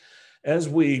As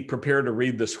we prepare to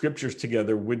read the scriptures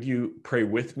together, would you pray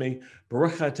with me?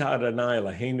 Baruch atah Adonai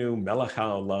Eloheinu melech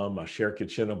haolam asher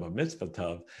kitshenu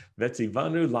b'mitzvotav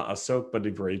v'tzivanu la'asok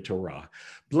b'divrei Torah.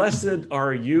 Blessed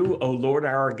are you, O Lord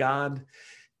our God,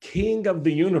 King of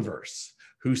the universe,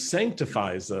 who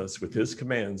sanctifies us with his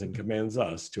commands and commands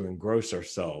us to engross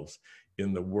ourselves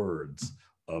in the words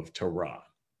of Torah.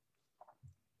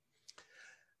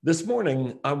 This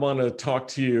morning, I want to talk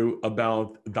to you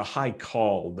about the high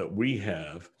call that we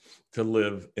have to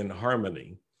live in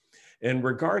harmony. And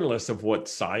regardless of what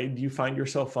side you find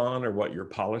yourself on or what your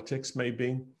politics may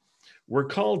be, we're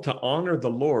called to honor the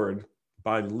Lord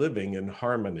by living in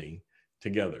harmony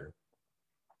together.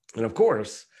 And of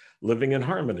course, living in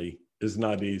harmony is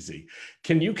not easy.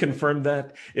 Can you confirm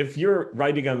that? If you're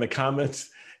writing on the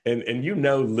comments, and you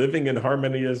know living in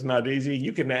harmony is not easy,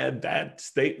 you can add that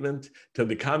statement to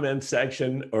the comment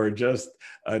section or just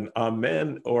an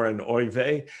amen or an oy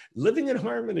vey. Living in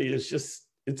harmony is just,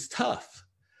 it's tough.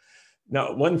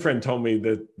 Now, one friend told me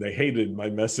that they hated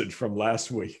my message from last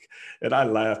week, and I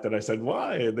laughed and I said,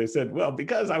 why? And they said, well,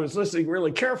 because I was listening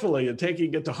really carefully and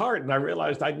taking it to heart, and I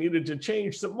realized I needed to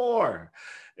change some more.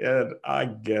 And I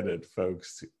get it,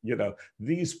 folks. You know,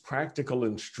 these practical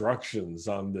instructions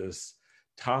on this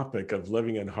topic of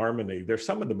living in harmony, they're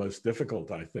some of the most difficult,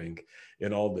 I think,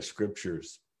 in all the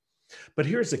scriptures. But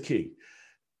here's the key.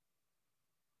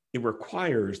 It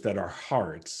requires that our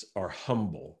hearts are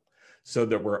humble so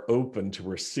that we're open to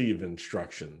receive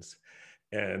instructions.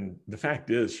 And the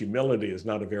fact is, humility is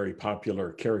not a very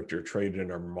popular character trait in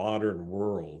our modern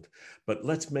world, but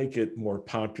let's make it more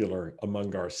popular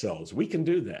among ourselves. We can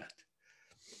do that.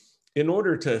 In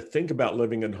order to think about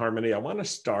living in harmony, I want to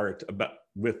start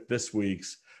with this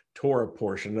week's Torah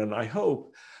portion. And I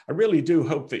really do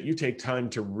hope that you take time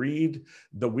to read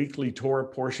the weekly Torah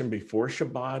portion before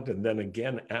Shabbat and then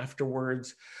again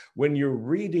afterwards. When you're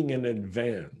reading in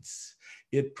advance,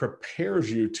 it prepares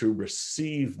you to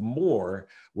receive more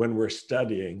when we're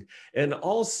studying. And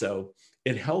also,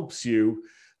 it helps you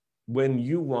when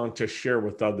you want to share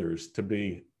with others to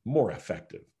be more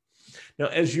effective. Now,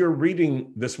 as you're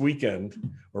reading this weekend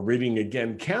or reading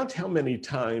again, count how many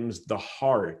times the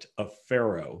heart of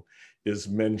Pharaoh is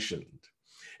mentioned.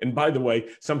 And by the way,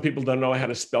 some people don't know how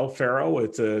to spell Pharaoh.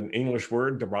 It's an English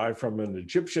word derived from an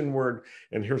Egyptian word.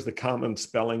 And here's the common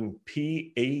spelling,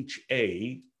 P-H-A-R-A-O-H.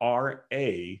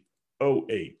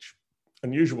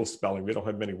 Unusual spelling. We don't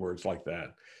have many words like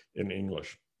that in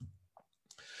English.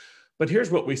 But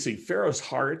here's what we see. Pharaoh's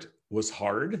heart was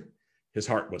hard. His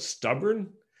heart was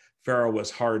stubborn. Pharaoh was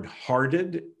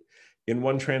hard-hearted. In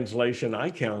one translation,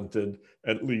 I counted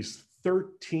at least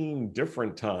 13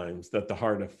 different times that the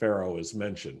heart of Pharaoh is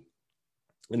mentioned.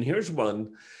 And here's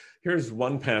one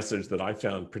passage that I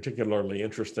found particularly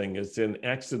interesting. It's in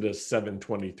Exodus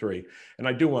 7:23. And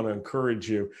I do want to encourage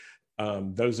you,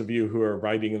 those of you who are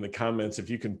writing in the comments, if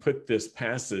you can put this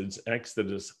passage,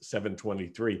 Exodus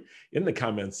 7:23, in the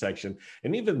comments section,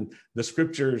 and even the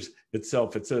scriptures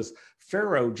itself, it says,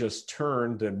 Pharaoh just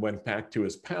turned and went back to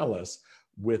his palace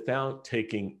without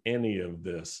taking any of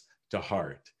this to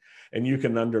heart. And you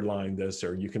can underline this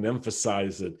or you can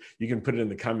emphasize it. You can put it in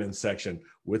the comments section,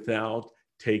 without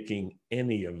taking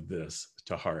any of this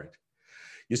to heart.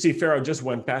 You see, Pharaoh just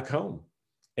went back home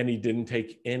and he didn't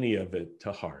take any of it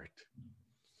to heart.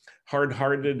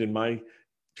 Hard-hearted, in my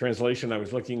translation I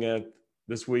was looking at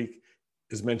this week,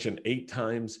 is mentioned 8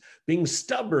 times. Being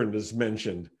stubborn is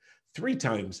mentioned 3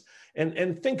 times.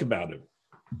 And think about it.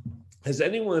 Has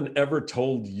anyone ever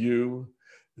told you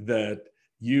that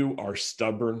you are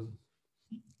stubborn?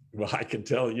 Well, I can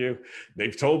tell you,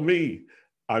 they've told me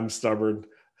I'm stubborn.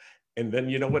 And then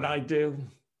you know what I do?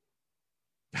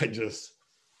 I just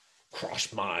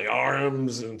cross my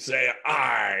arms and say,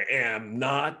 I am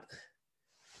not.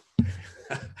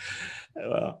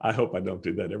 Well, I hope I don't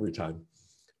do that every time.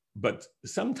 But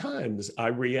sometimes I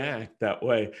react that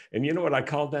way. And you know what I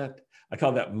call that? I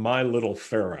call that my little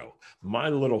Pharaoh. My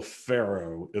little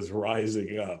Pharaoh is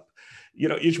rising up. You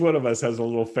know, each one of us has a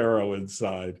little Pharaoh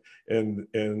inside. And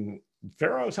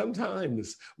Pharaoh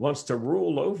sometimes wants to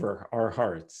rule over our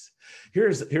hearts.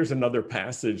 Here's another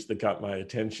passage that got my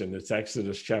attention. It's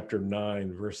Exodus chapter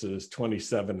 9, verses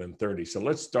 27 and 30. So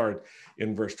let's start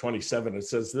in verse 27. It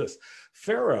says this: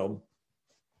 Pharaoh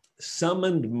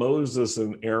summoned Moses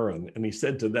and Aaron, and he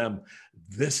said to them,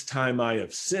 this time I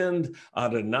have sinned.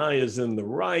 Adonai is in the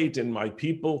right, and my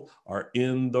people are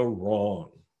in the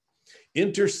wrong.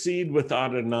 Intercede with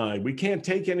Adonai. We can't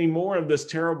take any more of this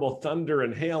terrible thunder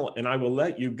and hail, and I will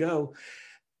let you go.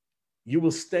 You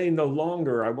will stay no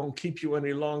longer. I won't keep you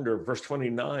any longer. Verse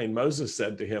 29, Moses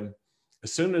said to him,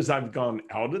 as soon as I've gone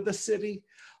out of the city,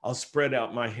 I'll spread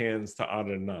out my hands to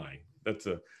Adonai. That's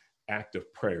an act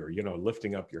of prayer,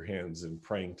 lifting up your hands and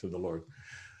praying to the Lord.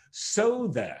 So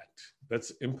that,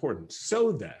 that's important,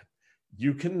 so that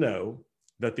you can know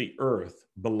that the earth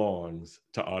belongs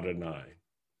to Adonai.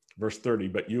 Verse 30,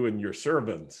 but you and your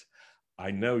servants,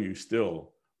 I know you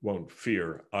still won't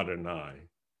fear Adonai,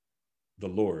 the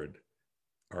Lord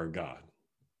our God.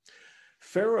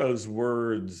 Pharaoh's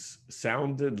words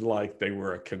sounded like they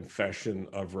were a confession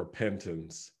of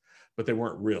repentance, but they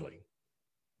weren't really,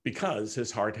 because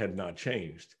his heart had not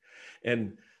changed.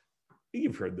 And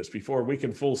you've heard this before. We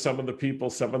can fool some of the people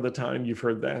some of the time. You've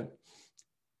heard that.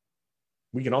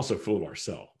 We can also fool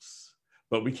ourselves,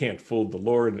 but we can't fool the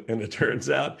Lord. And it turns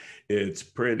out it's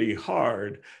pretty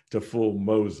hard to fool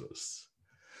Moses.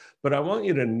 But I want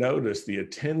you to notice the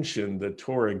attention that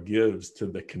Torah gives to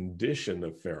the condition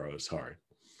of Pharaoh's heart.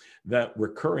 That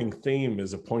recurring theme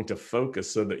is a point of focus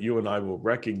so that you and I will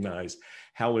recognize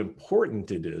how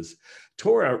important it is.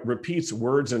 Torah repeats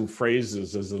words and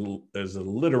phrases as a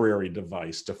literary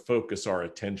device to focus our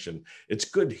attention. It's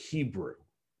good Hebrew.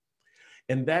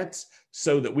 And that's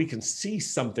so that we can see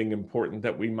something important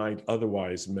that we might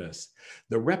otherwise miss.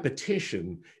 The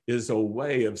repetition is a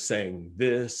way of saying,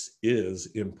 this is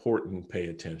important, pay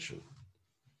attention.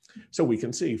 So we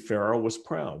can see Pharaoh was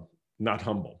proud, not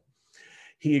humble.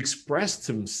 He expressed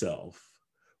himself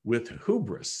with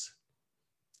hubris,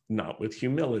 not with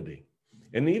humility.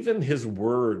 And even his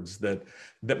words that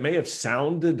may have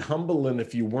sounded humble, and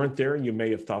if you weren't there, you may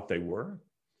have thought they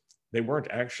weren't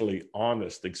actually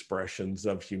honest expressions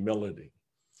of humility.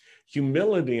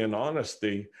 Humility and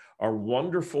honesty are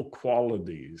wonderful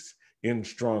qualities in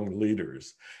strong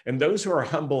leaders. And those who are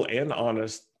humble and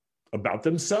honest about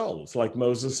themselves, like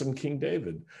Moses and King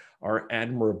David, are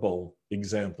admirable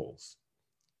examples.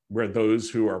 Where those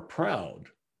who are proud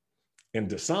and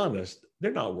dishonest,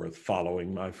 they're not worth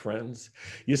following, my friends.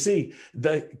 You see,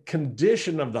 the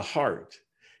condition of the heart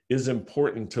is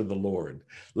important to the Lord.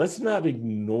 Let's not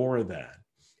ignore that.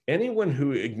 Anyone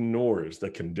who ignores the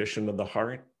condition of the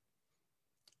heart,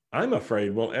 I'm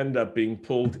afraid will end up being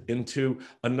pulled into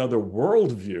another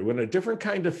worldview and a different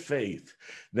kind of faith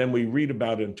than we read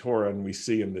about in Torah and we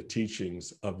see in the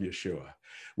teachings of Yeshua,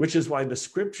 which is why the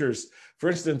scriptures, for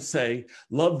instance, say,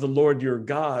 love the Lord your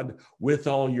God with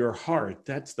all your heart.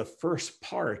 That's the first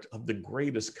part of the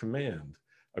greatest command,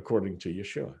 according to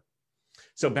Yeshua.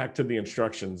 So back to the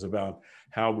instructions about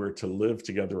how we're to live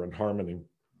together in harmony.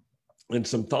 And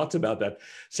some thoughts about that.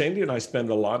 Sandy and I spend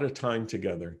a lot of time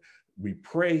together. We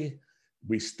pray,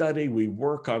 we study, we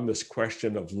work on this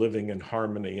question of living in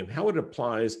harmony and how it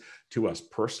applies to us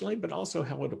personally, but also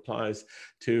how it applies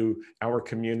to our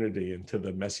community and to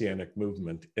the Messianic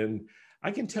movement. And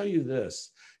I can tell you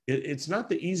this, it's not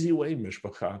the easy way,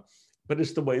 Mishpacha, but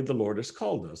it's the way the Lord has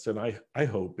called us. And I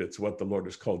hope it's what the Lord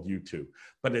has called you to,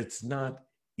 but it's not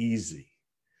easy.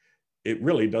 It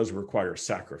really does require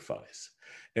sacrifice,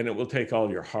 and it will take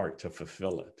all your heart to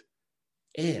fulfill it.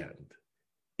 And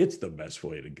it's the best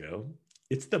way to go.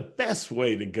 It's the best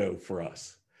way to go for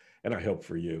us. And I hope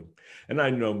for you. And I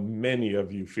know many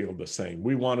of you feel the same.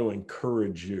 We want to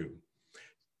encourage you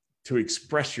to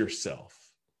express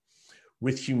yourself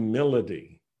with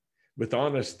humility, with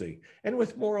honesty, and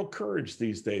with moral courage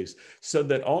these days, so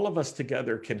that all of us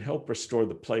together can help restore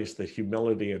the place that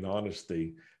humility and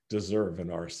honesty deserve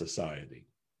in our society.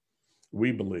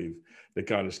 We believe that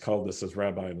God has called us as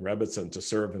Rabbi and Rebbitzin to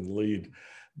serve and lead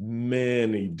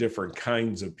many different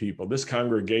kinds of people. This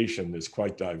congregation is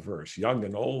quite diverse, young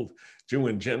and old, Jew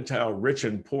and Gentile, rich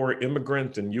and poor,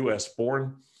 immigrant and US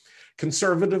born,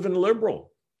 conservative and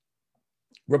liberal,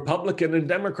 Republican and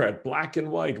Democrat, black and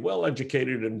white,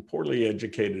 well-educated and poorly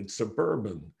educated,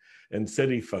 suburban and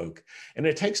city folk. And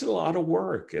it takes a lot of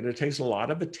work and it takes a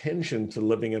lot of attention to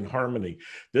living in harmony.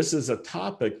 This is a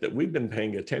topic that we've been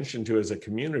paying attention to as a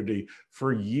community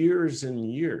for years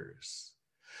and years.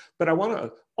 But I want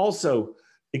to also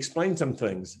explain some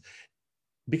things.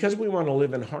 Because we want to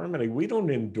live in harmony, we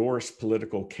don't endorse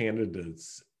political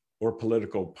candidates or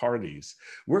political parties.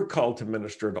 We're called to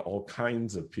minister to all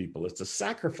kinds of people. It's a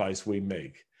sacrifice we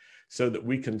make so that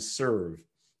we can serve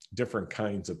different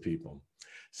kinds of people.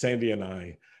 Sandy and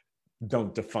I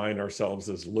don't define ourselves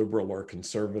as liberal or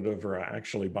conservative or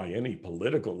actually by any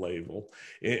political label.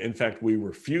 In fact, we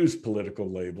refuse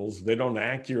political labels. They don't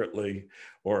accurately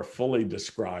or fully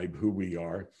describe who we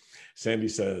are. Sandy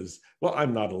says, well,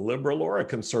 I'm not a liberal or a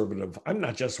conservative. I'm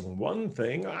not just one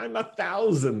thing. I'm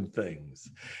 1,000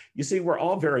 things. You see, we're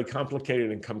all very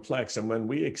complicated and complex. And when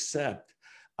we accept,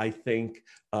 I think,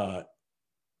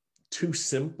 too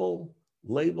simple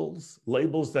labels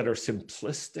that are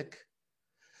simplistic,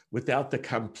 without the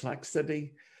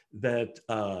complexity, that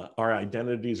our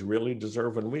identities really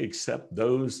deserve, when we accept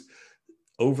those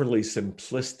overly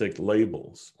simplistic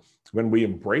labels, when we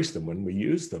embrace them, when we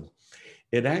use them,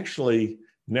 it actually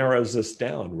narrows us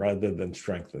down rather than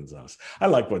strengthens us. I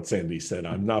like what Sandy said.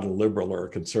 I'm not a liberal or a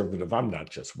conservative. I'm not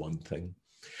just one thing.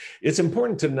 It's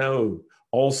important to know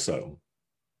also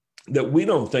that we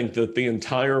don't think that the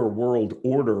entire world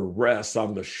order rests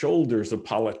on the shoulders of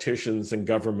politicians and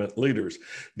government leaders.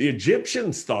 The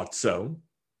Egyptians thought so.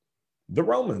 The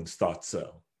Romans thought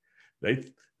so.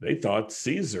 They thought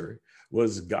Caesar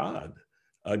was God,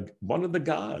 one of the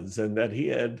gods, and that he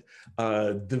had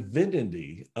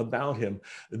divinity about him.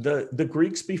 The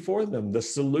Greeks before them, the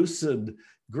Seleucid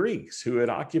Greeks who had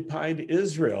occupied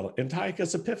Israel,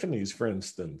 Antiochus Epiphanes, for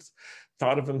instance,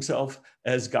 thought of himself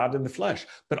as God in the flesh,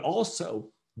 but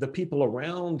also the people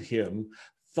around him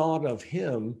thought of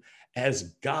him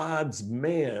as God's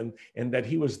man, and that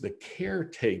he was the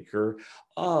caretaker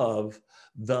of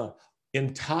the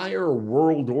entire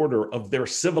world order of their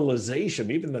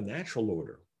civilization, even the natural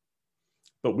order.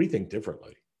 But we think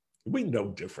differently. We know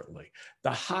differently.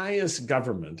 The highest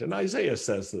government, and Isaiah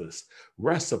says this,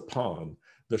 rests upon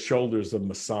the shoulders of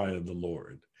Messiah the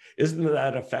Lord. Isn't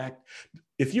that a fact?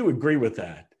 If you agree with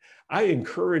that, I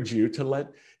encourage you to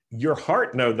let your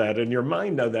heart know that and your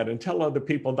mind know that, and tell other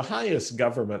people the highest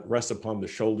government rests upon the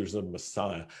shoulders of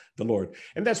Messiah, the Lord.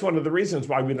 And that's one of the reasons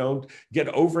why we don't get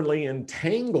overly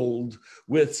entangled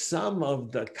with some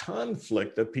of the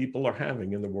conflict that people are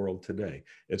having in the world today.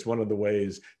 It's one of the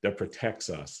ways that protects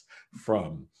us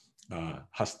from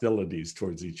hostilities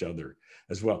towards each other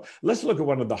as well. Let's look at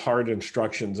one of the hard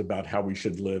instructions about how we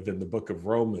should live in the book of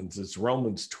Romans. It's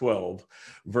Romans 12,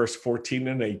 verse 14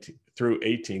 and 18 through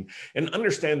 18. And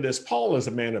understand this, Paul is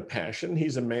a man of passion.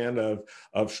 He's a man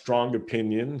of strong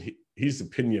opinion. He's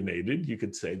opinionated, you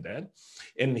could say that.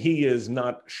 And he is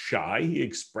not shy. He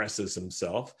expresses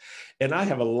himself. And I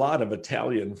have a lot of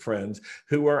Italian friends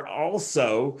who are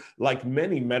also, like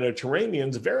many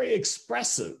Mediterraneans, very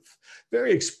expressive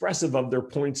of their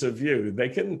points of view.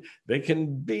 They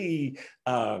can be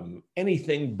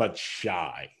anything but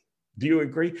shy. Do you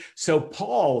agree? So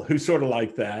Paul, who's sort of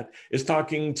like that, is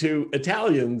talking to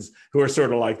Italians who are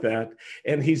sort of like that.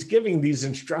 And he's giving these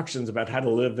instructions about how to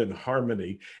live in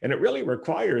harmony. And it really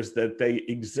requires that they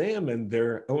examine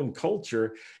their own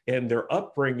culture and their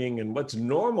upbringing and what's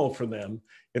normal for them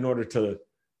in order to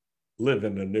live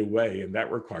in a new way. And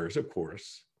that requires, of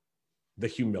course, the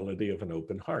humility of an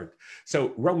open heart.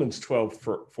 So Romans 12,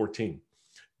 14,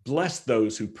 bless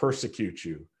those who persecute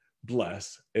you,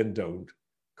 bless and don't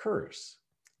curse.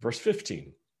 Verse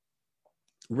 15,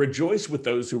 rejoice with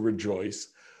those who rejoice,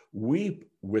 weep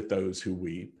with those who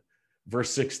weep. Verse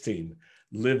 16,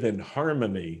 live in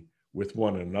harmony with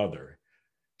one another.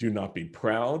 Do not be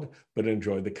proud, but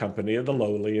enjoy the company of the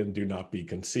lowly, and do not be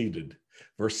conceited.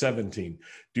 Verse 17,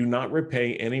 do not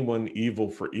repay anyone evil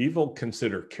for evil.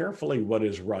 Consider carefully what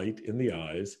is right in the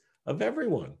eyes of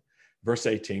everyone. Verse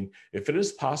 18, if it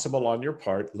is possible on your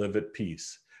part, live at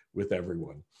peace with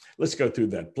everyone. Let's go through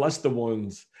that. Bless the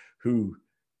ones who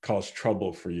cause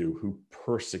trouble for you, who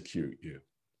persecute you.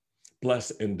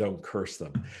 Bless and don't curse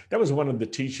them. That was one of the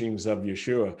teachings of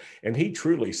Yeshua, and he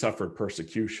truly suffered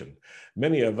persecution.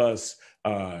 Many of us,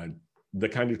 the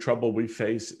kind of trouble we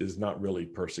face is not really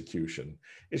persecution.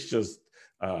 It's just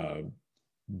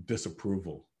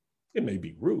disapproval. It may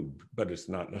be rude, but it's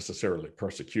not necessarily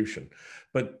persecution.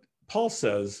 But Paul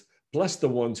says, bless the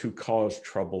ones who cause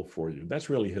trouble for you. That's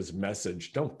really his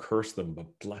message. Don't curse them, but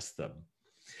bless them.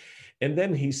 And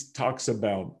then he talks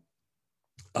about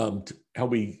how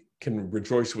we can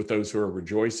rejoice with those who are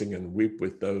rejoicing and weep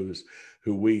with those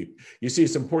who weep. You see,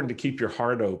 it's important to keep your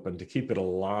heart open, to keep it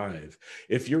alive.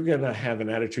 If you're going to have an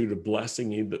attitude of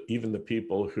blessing even the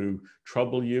people who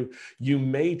trouble you, you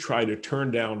may try to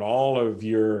turn down all of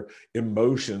your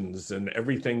emotions and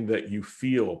everything that you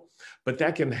feel, but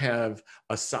that can have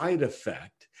a side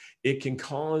effect. It can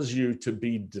cause you to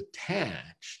be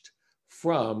detached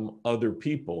from other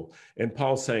people. And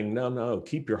Paul's saying, no,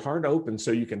 keep your heart open so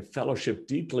you can fellowship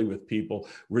deeply with people,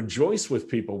 rejoice with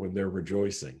people when they're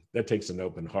rejoicing. That takes an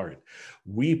open heart.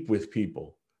 Weep with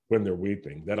people when they're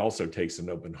weeping. That also takes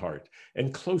an open heart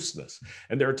and closeness.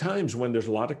 And there are times when there's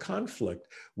a lot of conflict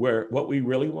where what we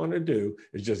really want to do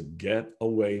is just get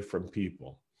away from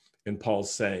people. And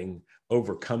Paul's saying,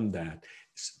 overcome that.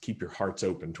 Keep your hearts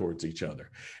open towards each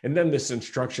other. And then this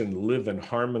instruction, live in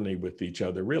harmony with each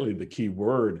other. Really, the key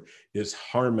word is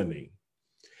harmony.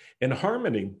 And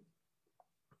harmony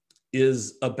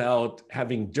is about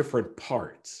having different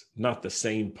parts, not the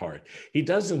same part. He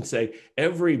doesn't say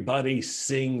everybody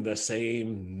sing the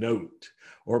same note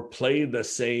or play the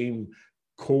same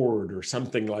chord or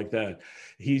something like that.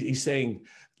 He's saying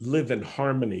live in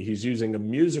harmony. He's using a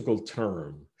musical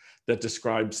term that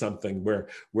describes something where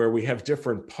we have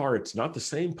different parts, not the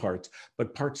same parts,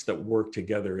 but parts that work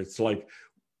together. It's like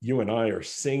you and I are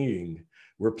singing.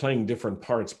 We're playing different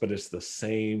parts, but it's the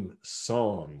same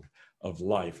song of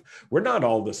life. We're not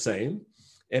all the same,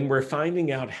 and we're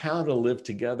finding out how to live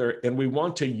together, and we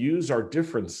want to use our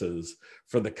differences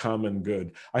for the common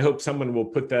good. I hope someone will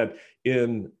put that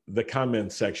in the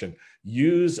comment section.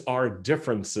 Use our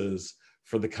differences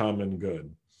for the common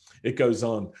good. It goes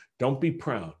on, don't be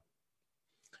proud.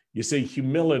 You see,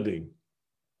 humility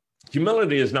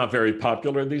is not very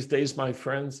popular these days, my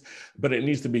friends, but it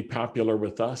needs to be popular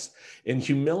with us. And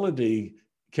humility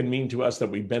can mean to us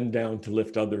that we bend down to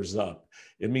lift others up.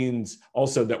 It means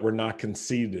also that we're not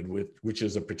conceited, which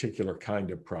is a particular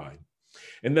kind of pride.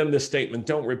 And then the statement,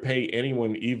 don't repay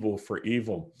anyone evil for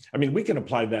evil. I mean, we can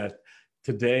apply that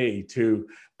today to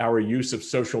our use of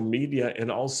social media and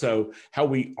also how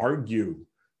we argue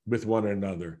with one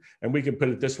another. And we can put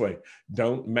it this way,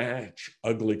 don't match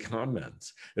ugly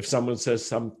comments. If someone says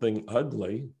something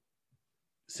ugly,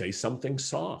 say something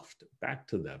soft back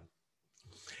to them.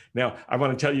 Now, I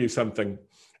want to tell you something.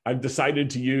 I've decided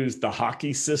to use the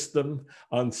hockey system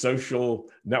on social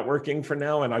networking for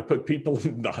now, and I put people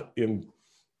in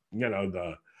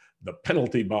the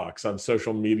penalty box on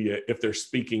social media if they're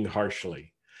speaking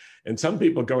harshly. And some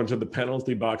people go into the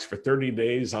penalty box for 30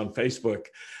 days on Facebook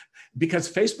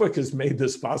because Facebook has made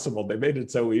this possible. They made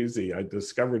it so easy. I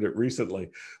discovered it recently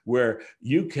where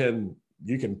you can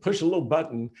push a little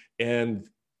button and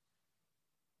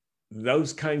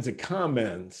those kinds of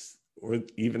comments, or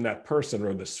even that person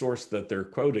or the source that they're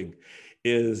quoting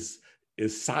is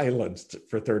silenced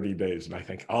for 30 days. And I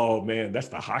think, oh man, that's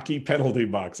the hockey penalty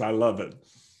box. I love it.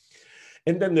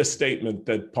 And then this statement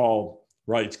that Paul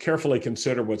writes, carefully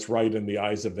consider what's right in the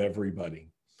eyes of everybody.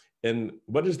 And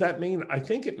what does that mean? I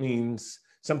think it means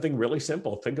something really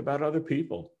simple. Think about other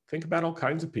people. Think about all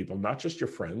kinds of people, not just your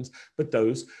friends, but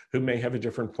those who may have a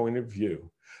different point of view.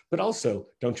 But also,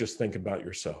 don't just think about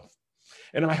yourself.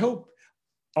 And I hope,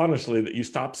 honestly, that you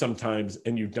stop sometimes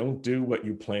and you don't do what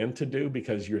you plan to do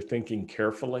because you're thinking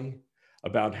carefully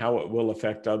about how it will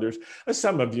affect others. As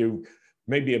some of you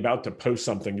may be about to post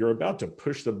something, you're about to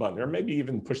push the button, or maybe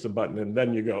even push the button, and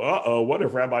then you go, uh-oh, what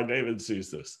if Rabbi David sees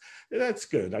this? That's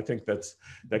good. I think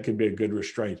that could be a good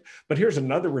restraint. But here's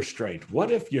another restraint.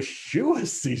 What if Yeshua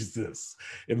sees this?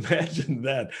 Imagine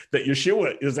that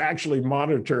Yeshua is actually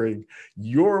monitoring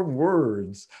your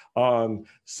words on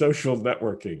social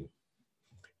networking.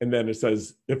 And then it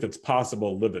says, if it's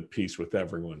possible, live at peace with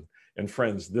everyone. And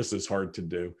friends, this is hard to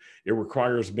do. It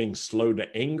requires being slow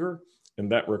to anger, and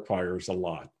that requires a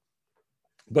lot.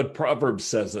 But Proverbs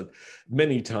says it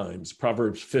many times.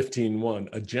 Proverbs 15:1,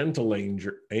 a gentle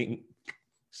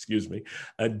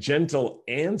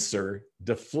answer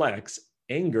deflects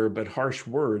anger, but harsh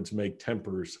words make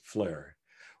tempers flare.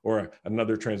 Or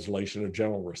another translation, a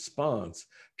gentle response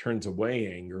turns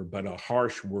away anger, but a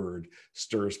harsh word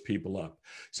stirs people up.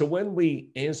 So when we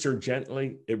answer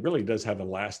gently, it really does have a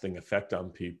lasting effect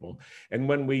on people. And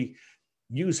when we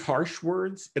use harsh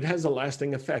words, it has a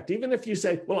lasting effect. Even if you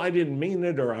say, well, I didn't mean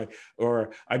it,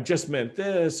 or I just meant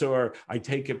this, or I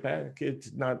take it back,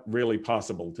 it's not really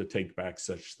possible to take back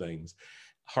such things.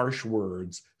 Harsh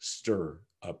words stir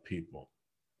up people.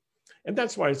 And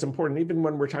that's why it's important, even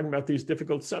when we're talking about these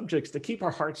difficult subjects, to keep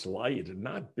our hearts light and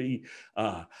not be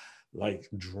like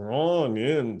drawn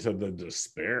into the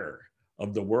despair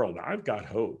of the world. I've got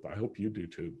hope. I hope you do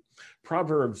too.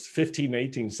 Proverbs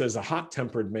 15:18 says, a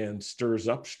hot-tempered man stirs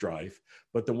up strife,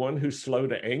 but the one who's slow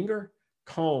to anger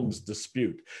calms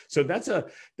dispute. So that's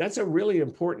a really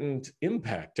important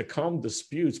impact, to calm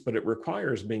disputes, but it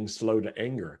requires being slow to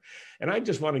anger. And I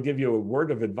just want to give you a word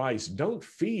of advice. Don't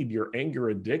feed your anger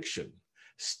addiction.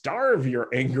 Starve your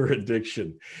anger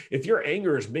addiction. If your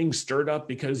anger is being stirred up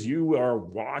because you are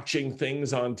watching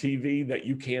things on TV that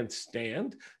you can't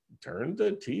stand, turn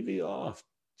the TV off.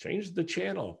 Change the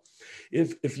channel.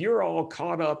 If you're all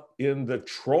caught up in the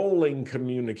trolling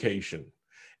communication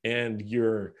and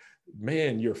you're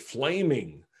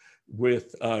flaming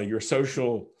with your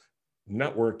social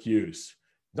network use,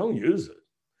 don't use it.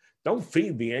 Don't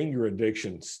feed the anger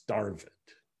addiction, starve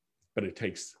it. But it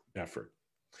takes effort.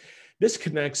 This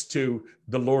connects to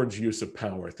the Lord's use of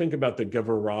power. Think about the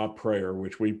Givarah prayer,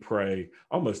 which we pray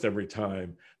almost every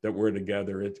time that we're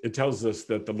together. It tells us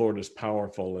that the Lord is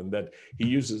powerful and that he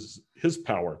uses his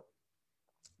power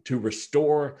to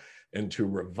restore and to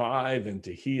revive and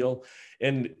to heal.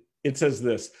 And it says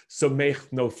this,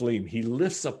 Somech noflim, he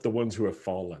lifts up the ones who have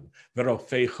fallen.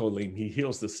 Verofei cholim, he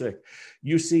heals the sick.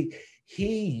 You see,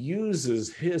 he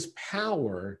uses his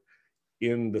power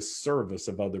in the service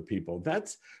of other people.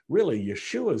 That's really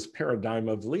Yeshua's paradigm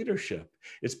of leadership.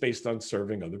 It's based on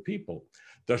serving other people.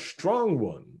 The strong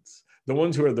ones, the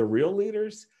ones who are the real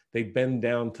leaders, they bend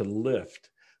down to lift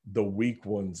the weak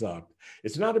ones up.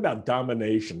 It's not about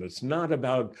domination. It's not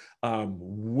about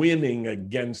winning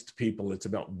against people. It's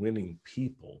about winning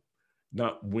people,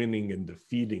 not winning and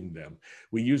defeating them.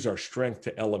 We use our strength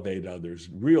to elevate others.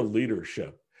 Real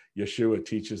leadership, Yeshua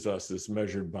teaches us, is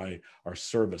measured by our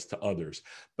service to others.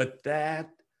 But that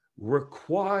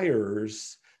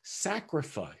requires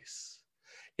sacrifice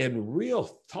and real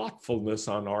thoughtfulness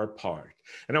on our part.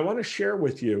 And I want to share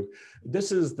with you,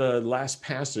 this is the last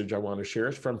passage I want to share.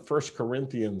 It's from 1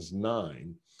 Corinthians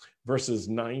 9, verses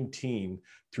 19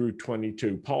 through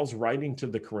 22. Paul's writing to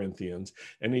the Corinthians,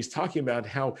 and he's talking about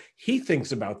how he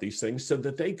thinks about these things so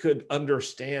that they could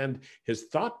understand his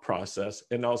thought process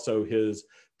and also his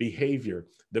behavior,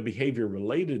 the behavior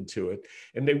related to it,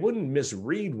 and they wouldn't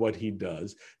misread what he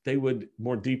does. They would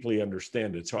more deeply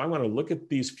understand it. So I want to look at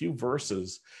these few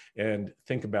verses and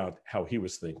think about how he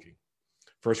was thinking.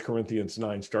 1 Corinthians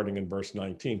 9, starting in verse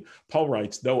 19, Paul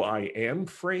writes, "Though I am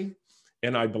free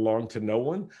and I belong to no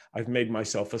one, I've made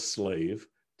myself a slave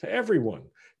to everyone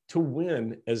to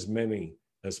win as many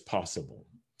as possible."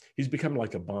 He's become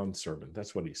like a bondservant.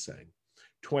 That's what he's saying.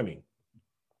 20,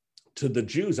 "To the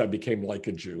Jews, I became like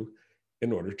a Jew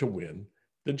in order to win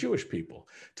the Jewish people.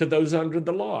 To those under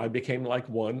the law, I became like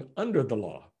one under the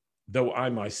law, though I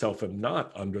myself am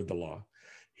not under the law."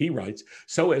 He writes,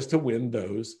 "So as to win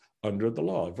those under the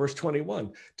law." Verse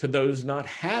 21, "To those not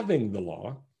having the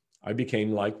law, I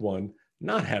became like one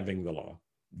not having the law,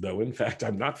 though in fact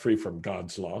I'm not free from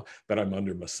God's law, but I'm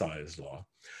under Messiah's law.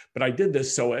 But I did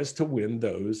this so as to win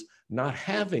those not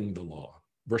having the law."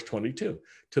 Verse 22,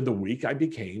 "To the weak I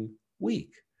became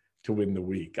weak to win the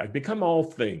weak. I've become all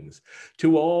things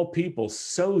to all people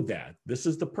so that," this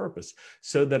is the purpose,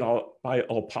 "so that by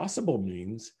all possible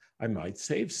means I might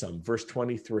save some." Verse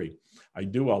 23, "I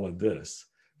do all of this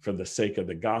for the sake of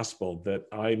the gospel, that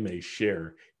I may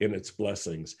share in its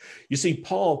blessings." You see,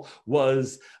 Paul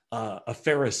was a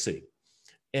Pharisee,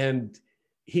 and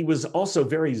he was also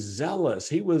very zealous.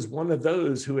 He was one of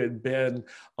those who had been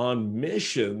on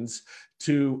missions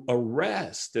to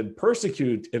arrest and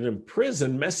persecute and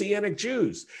imprison Messianic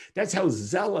Jews. That's how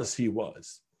zealous he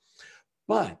was.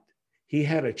 But he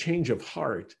had a change of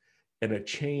heart and a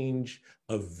change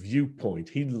of viewpoint.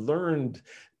 He learned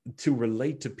to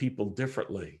relate to people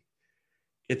differently.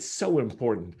 It's so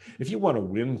important. If you want to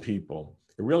win people,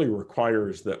 it really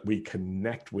requires that we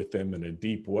connect with them in a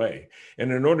deep way.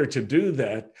 And in order to do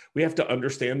that, we have to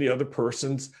understand the other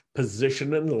person's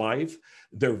position in life,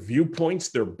 their viewpoints,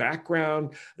 their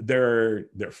background, their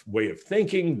way of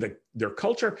thinking, their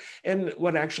culture, and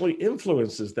what actually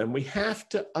influences them. We have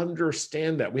to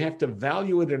understand that. We have to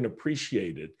value it and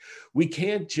appreciate it. We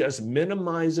can't just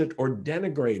minimize it or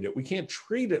denigrate it. We can't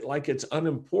treat it like it's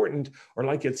unimportant or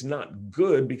like it's not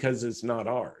good because it's not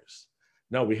ours.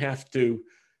 No, we have to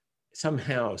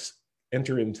somehow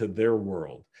enter into their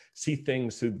world, see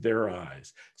things through their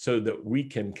eyes so that we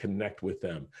can connect with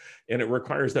them. And it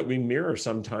requires that we mirror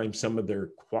sometimes some of their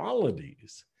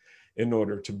qualities in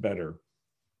order to better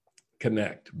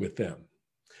connect with them,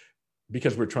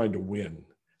 because we're trying to win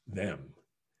them.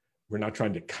 We're not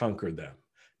trying to conquer them,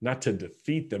 not to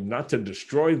defeat them, not to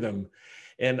destroy them.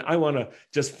 And I want to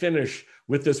just finish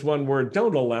with this one word: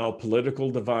 don't allow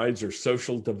political divides or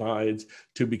social divides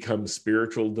to become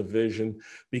spiritual division,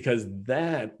 because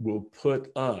that will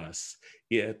put us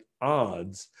at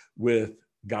odds with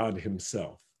God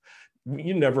himself.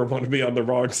 You never want to be on the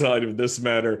wrong side of this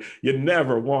matter. You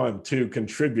never want to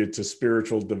contribute to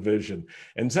spiritual division.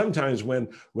 And sometimes when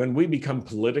we become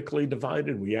politically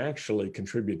divided, we actually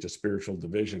contribute to spiritual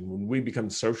division. When we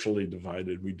become socially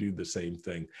divided, we do the same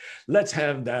thing. Let's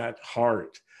have that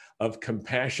heart of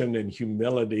compassion and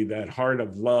humility, that heart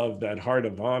of love, that heart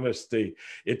of honesty.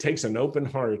 It takes an open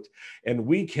heart, and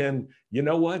we can, you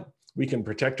know what? We can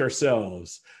protect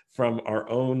ourselves from our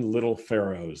own little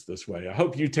pharaohs this way. I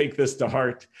hope you take this to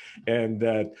heart, and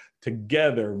that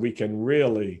together we can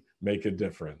really make a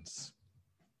difference.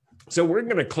 So we're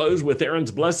going to close with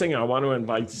Aaron's blessing. I want to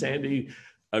invite Sandy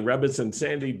Rebitson,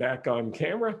 Sandy, back on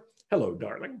camera. Hello,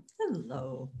 darling.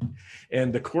 Hello.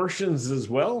 And the Corsians as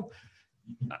well.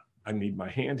 I need my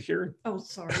hand here. Oh,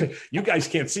 sorry. You guys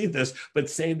can't see this, but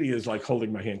Sandy is like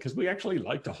holding my hand, because we actually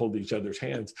like to hold each other's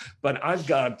hands. But I've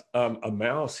got a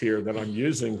mouse here that I'm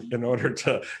using in order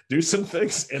to do some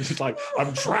things. And it's like,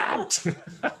 I'm trapped.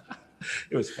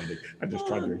 It was funny. I just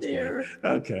tried to explain. Dear.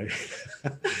 Okay.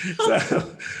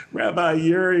 So Rabbi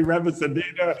Yuri, Rabbi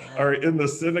Sadina are in the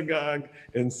synagogue,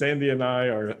 and Sandy and I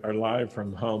are live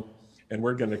from home. And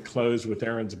we're going to close with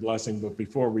Aaron's blessing. But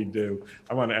before we do,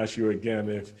 I want to ask you again,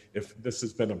 if this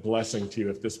has been a blessing to you,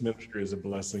 if this ministry is a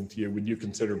blessing to you, would you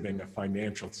consider being a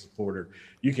financial supporter?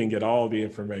 You can get all the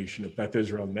information at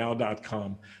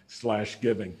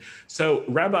bethisraelnow.com/giving. So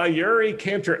Rabbi Yuri,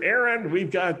 Cantor Aaron,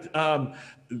 we've got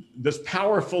this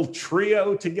powerful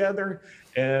trio together.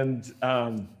 And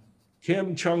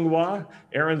Kim Chung-Hwa,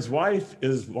 Aaron's wife,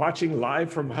 is watching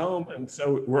live from home. And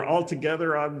so we're all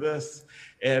together on this.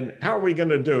 And how are we going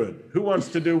to do it? Who wants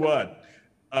to do what?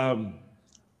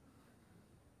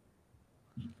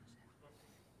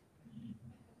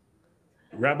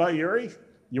 Rabbi Yuri,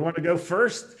 you want to go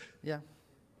first? Yeah.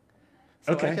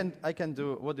 So Okay. I can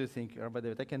do, what do you think, Rabbi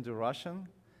David? I can do Russian,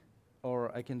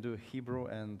 or I can do Hebrew,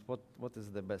 and what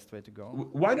is the best way to go?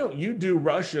 Why don't you do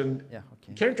Russian? Yeah,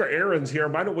 okay. Cantor Aaron's here.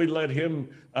 Why don't we let him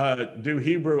do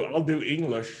Hebrew? I'll do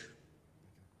English.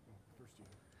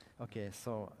 Okay,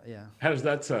 so, yeah. How does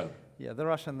that sound? Yeah, the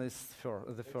Russian is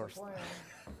the first.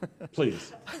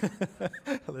 Please.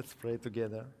 Let's pray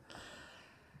together.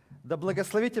 Да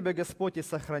благословит тебя Господь и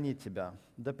сохранит тебя.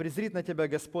 Да презрит на тебя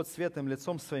Господь светлым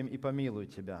лицом своим и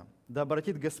помилует тебя. Да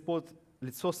обратит Господь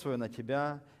лицо свое на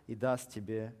тебя и даст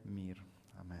тебе мир.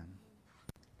 Amen.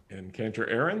 And Cantor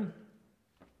Aaron?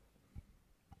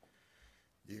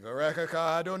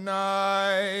 Yivarechecha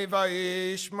Adonai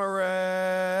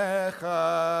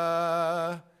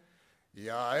vayishmerecha.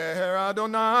 Yair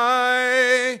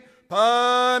Adonai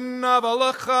panav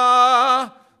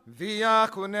alecha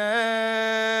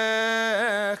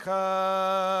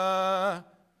v'yakunecha.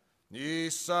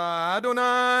 Yisa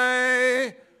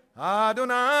Adonai,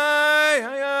 Adonai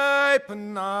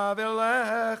panav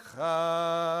elecha.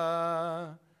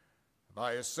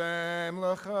 Vayasem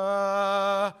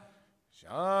lecha.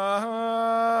 Shalom.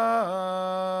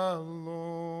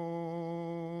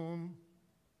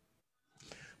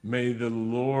 May the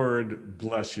Lord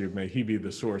bless you. May he be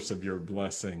the source of your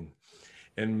blessing.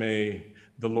 And may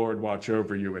the Lord watch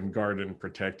over you and guard and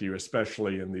protect you,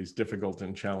 especially in these difficult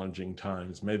and challenging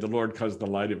times. May the Lord cause the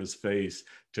light of his face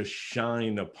to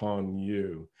shine upon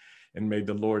you. And may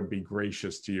the Lord be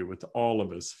gracious to you with all of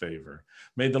his favor.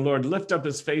 May the Lord lift up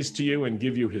his face to you and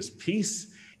give you his peace.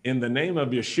 In the name of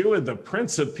Yeshua, the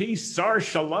Prince of Peace, Sar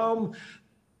Shalom.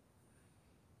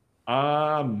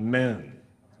 Amen.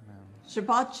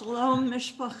 Shabbat Shalom,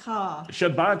 Mishpacha.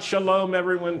 Shabbat Shalom,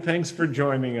 everyone. Thanks for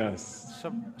joining us.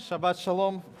 Shabbat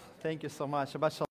Shalom. Thank you so much. Shabbat Shalom.